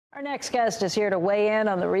Our next guest is here to weigh in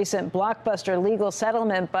on the recent blockbuster legal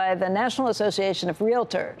settlement by the National Association of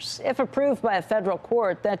Realtors. If approved by a federal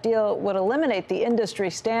court, that deal would eliminate the industry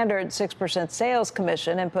standard 6% sales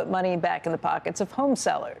commission and put money back in the pockets of home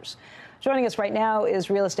sellers. Joining us right now is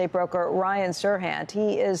real estate broker Ryan Serhant.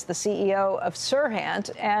 He is the CEO of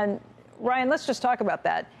Serhant. And Ryan, let's just talk about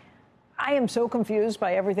that. I am so confused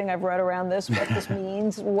by everything I've read around this, what this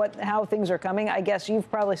means, how things are coming. I guess you've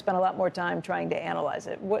probably spent a lot more time trying to analyze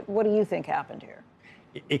it. What do you think happened here?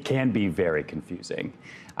 It can be very confusing.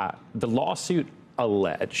 The lawsuit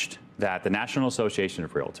alleged that the National Association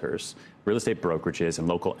of Realtors, real estate brokerages, and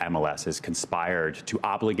local MLSs conspired to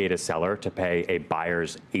obligate a seller to pay a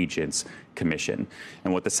buyer's agent's commission.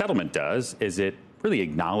 And what the settlement does is it really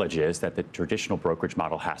acknowledges that the traditional brokerage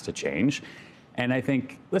model has to change. And I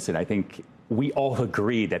think we all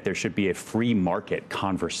agree that there should be a free market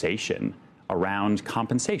conversation around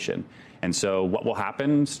compensation. And so what will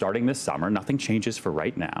happen starting this summer, nothing changes for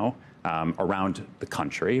right now around the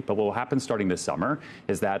country, but what will happen starting this summer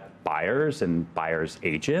is that buyers and buyers'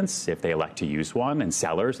 agents, if they elect to use one, and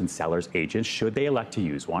sellers' agents, should they elect to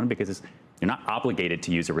use one, because you're not obligated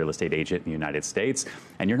to use a real estate agent in the United States,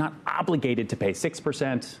 and you're not obligated to pay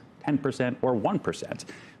 6%, 10%, or 1%.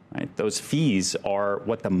 Right? Those fees are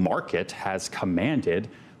what the market has commanded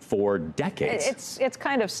for decades. It's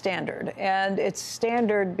kind of standard, and it's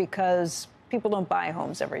standard because people don't buy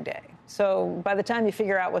homes every day. So by the time you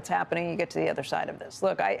figure out what's happening, you get to the other side of this.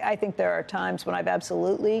 Look, I think there are times when I've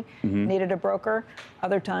absolutely needed a broker,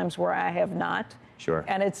 other times where I have not. Sure.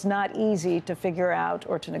 And it's not easy to figure out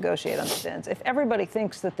or to negotiate on these ends. If everybody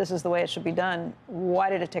thinks that this is the way it should be done, why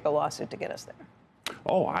did it take a lawsuit to get us there?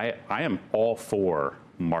 Oh, I am all for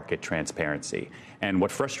market transparency. And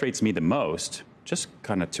what frustrates me the most, just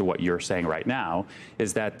kind of to what you're saying right now,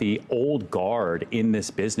 is that the old guard in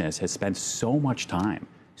this business has spent so much time,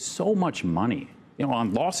 so much money,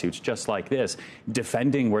 on lawsuits just like this,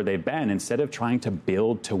 defending where they've been instead of trying to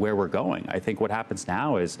build to where we're going. I think what happens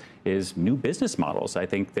now is new business models. I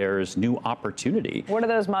think there's new opportunity. What do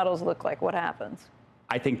those models look like? What happens?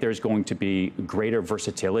 I think there's going to be greater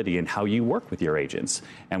versatility in how you work with your agents.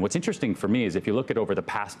 And what's interesting for me is if you look at over the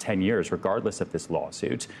past 10 years, regardless of this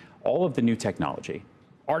lawsuit, all of the new technology,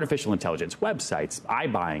 artificial intelligence, websites,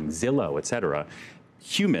 iBuying, Zillow, et cetera,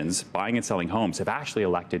 humans buying and selling homes have actually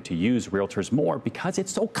elected to use realtors more because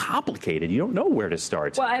it's so complicated. You don't know where to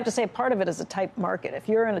start. Well, I have to say part of it is a tight market. If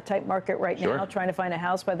you're in a tight market right now trying to find a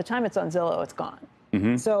house, by the time it's on Zillow, it's gone.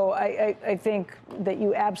 So I think that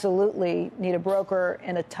you absolutely need a broker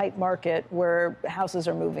in a tight market where houses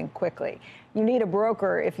are moving quickly. You need a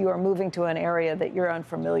broker if you are moving to an area that you're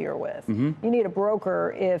unfamiliar with. You need a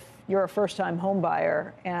broker if you're a first-time home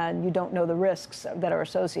buyer and you don't know the risks that are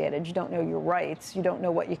associated. You don't know your rights. You don't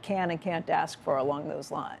know what you can and can't ask for along those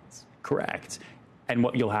lines. Correct. And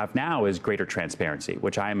what you'll have now is greater transparency,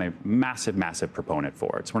 which I am a massive, massive proponent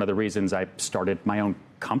for. It's one of the reasons I started my own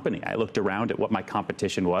company. I looked around at what my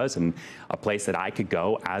competition was and a place that I could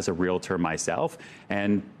go as a realtor myself,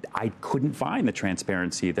 and I couldn't find the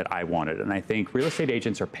transparency that I wanted. And I think real estate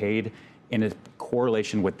agents are paid in a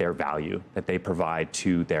correlation with their value that they provide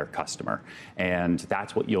to their customer. And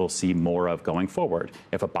that's what you'll see more of going forward.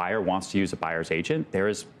 If a buyer wants to use a buyer's agent, there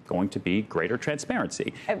is going to be greater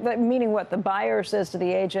transparency. Meaning what? The buyer says to the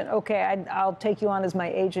agent, okay, I'll take you on as my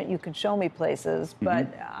agent. You can show me places, but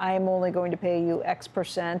I'm only going to pay you X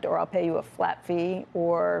percent, or I'll pay you a flat fee.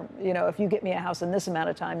 Or, if you get me a house in this amount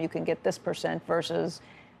of time, you can get this percent versus,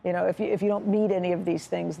 if you don't meet any of these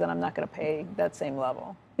things, then I'm not going to pay that same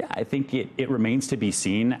level. Yeah, I think it remains to be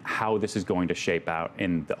seen how this is going to shape out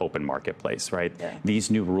in the open marketplace, right? Yeah. These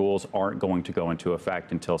new rules aren't going to go into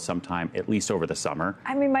effect until sometime, at least over the summer.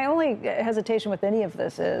 I mean, my only hesitation with any of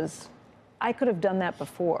this is I could have done that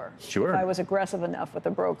before. Sure. If I was aggressive enough with the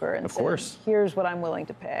broker and said, here's what I'm willing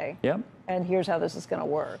to pay. Yep. And here's how this is going to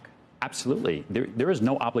work. Absolutely. There is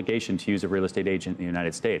no obligation to use a real estate agent in the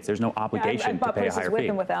United States. There's no obligation to pay a higher fee. With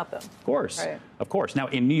and without them. Of course. Right. Of course. Now,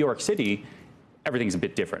 in New York City, everything's a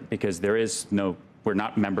bit different because we're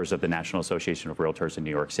not members of the National Association of Realtors in New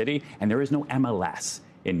York City, and there is no MLS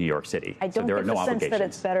in New York City. I don't get the sense that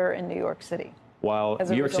it's better in New York City. Well,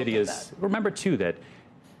 New York City is, remember too that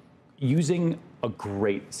using a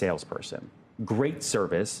great salesperson, great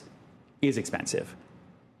service is expensive.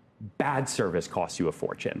 Bad service costs you a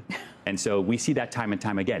fortune. And so we see that time and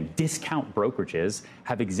time again. Discount brokerages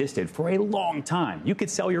have existed for a long time. You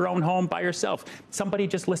could sell your own home by yourself. Somebody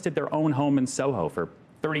just listed their own home in Soho for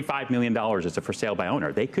 $35 million as a for sale by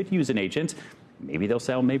owner. They could use an agent. Maybe they'll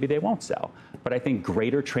sell, maybe they won't sell. But I think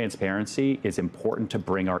greater transparency is important to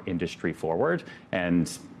bring our industry forward,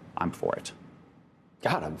 and I'm for it.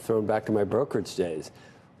 God, I'm thrown back to my brokerage days.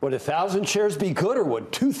 Would 1,000 shares be good, or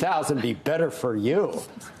would 2,000 be better for you?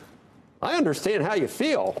 I understand how you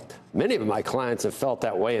feel. Many of my clients have felt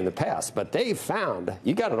that way in the past, but they found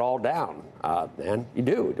you got it all down, man. You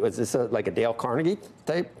do. Was this like a Dale Carnegie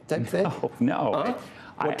type thing? No.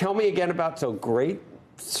 Well, tell me again about, so great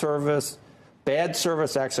service, bad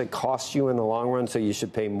service actually costs you in the long run, so you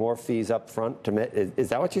should pay more fees up front. Is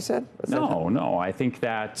that what you said? No. I think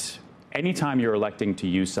that anytime you're electing to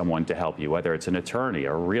use someone to help you, whether it's an attorney,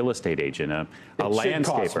 a real estate agent, a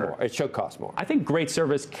landscaper. It should cost more. I think great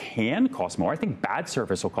service can cost more. I think bad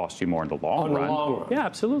service will cost you more in the long run. Yeah,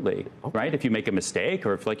 absolutely. Okay. Right? If you make a mistake,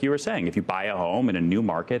 or if, like you were saying, if you buy a home in a new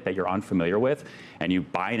market that you're unfamiliar with, and you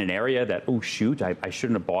buy in an area that, oh, shoot, I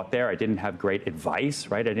shouldn't have bought there. I didn't have great advice,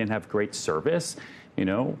 right? I didn't have great service.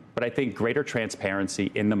 But I think greater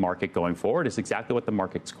transparency in the market going forward is exactly what the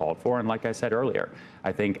market's called for. And like I said earlier,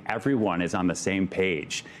 I think everyone is on the same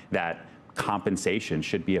page that compensation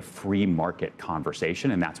should be a free market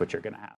conversation, and that's what you're going to have.